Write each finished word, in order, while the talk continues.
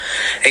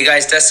Hey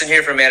guys, Dustin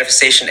here from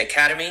Manifestation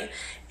Academy.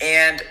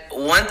 And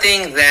one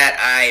thing that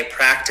I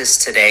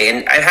practiced today,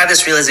 and I've had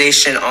this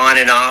realization on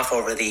and off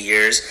over the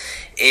years,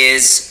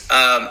 is,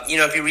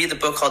 if you read the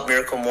book called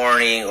Miracle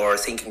Morning or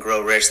Think and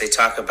Grow Rich, they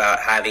talk about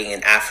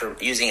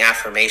using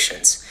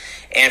affirmations.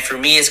 And for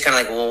me, it's kind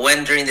of like, well,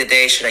 when during the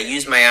day should I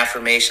use my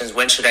affirmations?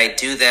 When should I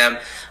do them?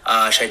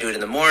 Should I do it in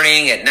the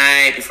morning, at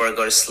night, before I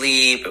go to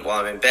sleep,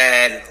 while I'm in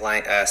bed,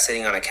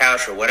 sitting on a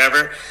couch or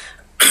whatever?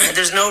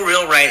 There's no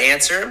real right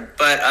answer,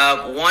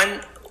 but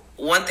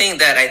one thing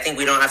that I think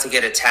we don't have to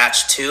get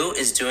attached to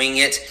is doing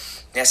it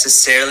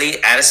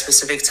necessarily at a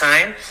specific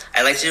time.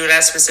 I like to do it at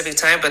a specific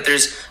time, but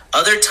there's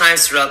other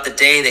times throughout the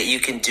day that you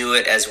can do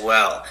it as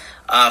well.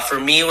 For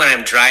me, when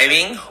I'm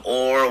driving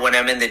or when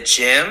I'm in the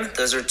gym,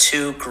 those are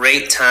two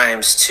great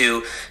times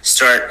to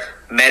start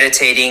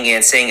meditating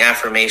and saying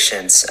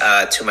affirmations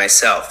to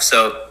myself.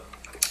 So,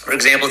 for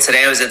example,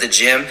 today I was at the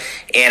gym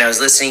and I was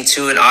listening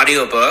to an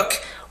audiobook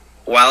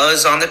while I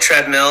was on the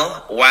treadmill,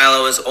 while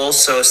I was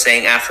also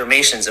saying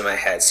affirmations in my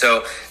head.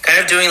 So kind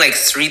of doing like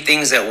three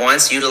things at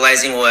once,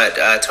 utilizing what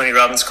Tony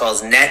Robbins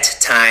calls net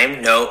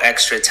time, no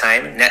extra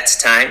time, net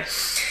time.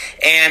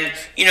 And,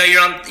 you're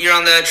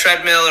on the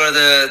treadmill or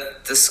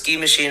the ski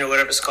machine or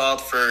whatever it's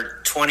called for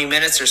 20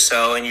 minutes or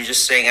so, and you're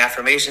just saying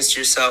affirmations to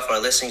yourself or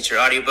listening to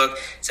your audiobook.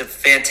 It's a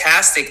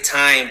fantastic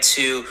time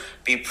to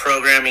be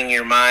programming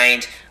your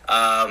mind,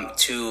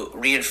 to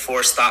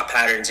reinforce thought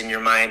patterns in your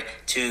mind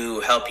to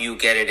help you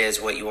get it as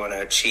what you want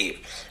to achieve.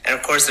 And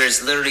of course,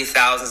 there's literally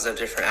thousands of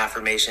different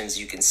affirmations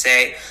you can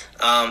say.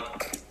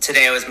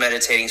 Today I was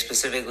meditating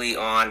specifically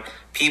on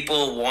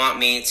people want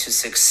me to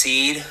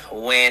succeed,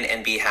 win,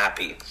 and be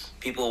happy.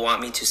 People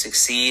want me to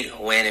succeed,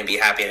 win, and be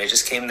happy. And I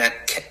just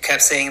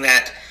kept saying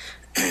that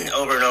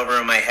over and over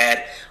in my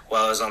head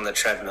while I was on the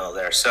treadmill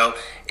there. So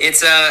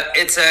it's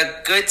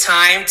a good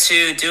time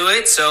to do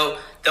it. So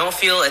don't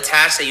feel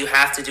attached that you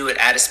have to do it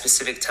at a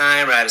specific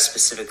time or at a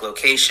specific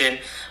location.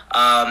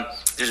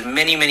 There's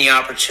many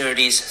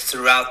opportunities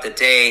throughout the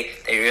day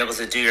that you're able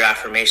to do your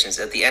affirmations.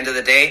 At the end of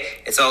the day,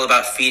 it's all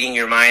about feeding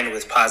your mind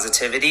with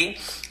positivity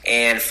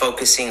and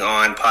focusing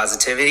on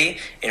positivity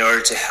in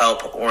order to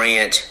help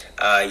orient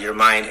your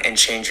mind and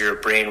change your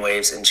brain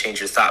waves and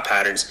change your thought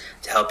patterns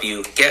to help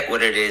you get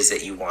what it is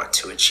that you want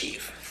to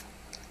achieve.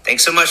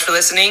 Thanks so much for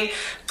listening.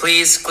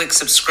 Please click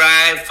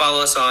subscribe,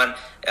 follow us on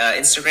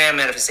Instagram,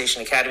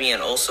 Manifestation Academy,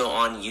 and also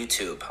on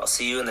YouTube. I'll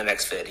see you in the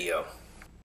next video.